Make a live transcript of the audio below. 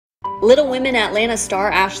Little Women Atlanta star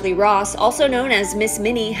Ashley Ross, also known as Miss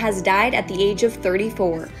Minnie, has died at the age of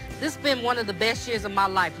 34. This has been one of the best years of my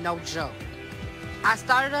life, no joke. I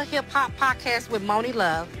started a hip-hop podcast with Moni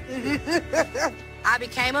Love. I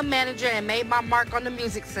became a manager and made my mark on the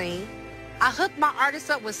music scene. I hooked my artists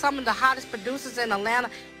up with some of the hottest producers in Atlanta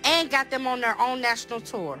and got them on their own national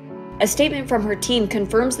tour. A statement from her team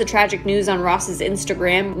confirms the tragic news on Ross's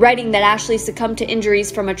Instagram, writing that Ashley succumbed to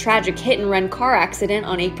injuries from a tragic hit-and-run car accident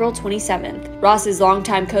on April 27th. Ross's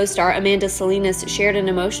longtime co-star Amanda Salinas shared an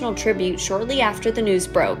emotional tribute shortly after the news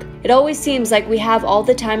broke. "It always seems like we have all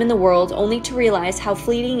the time in the world, only to realize how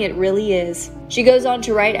fleeting it really is." She goes on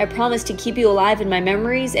to write, "I promise to keep you alive in my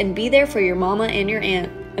memories and be there for your mama and your aunt."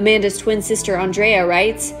 Amanda's twin sister Andrea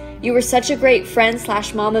writes, "You were such a great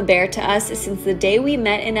friend/mama bear to us since the day we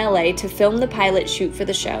met in LA to film the pilot shoot for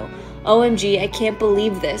the show. OMG, I can't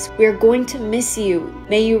believe this. We are going to miss you.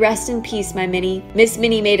 May you rest in peace, my Minnie." Miss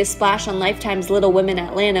Minnie made a splash on Lifetime's Little Women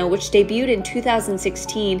Atlanta, which debuted in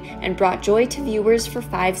 2016 and brought joy to viewers for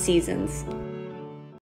 5 seasons.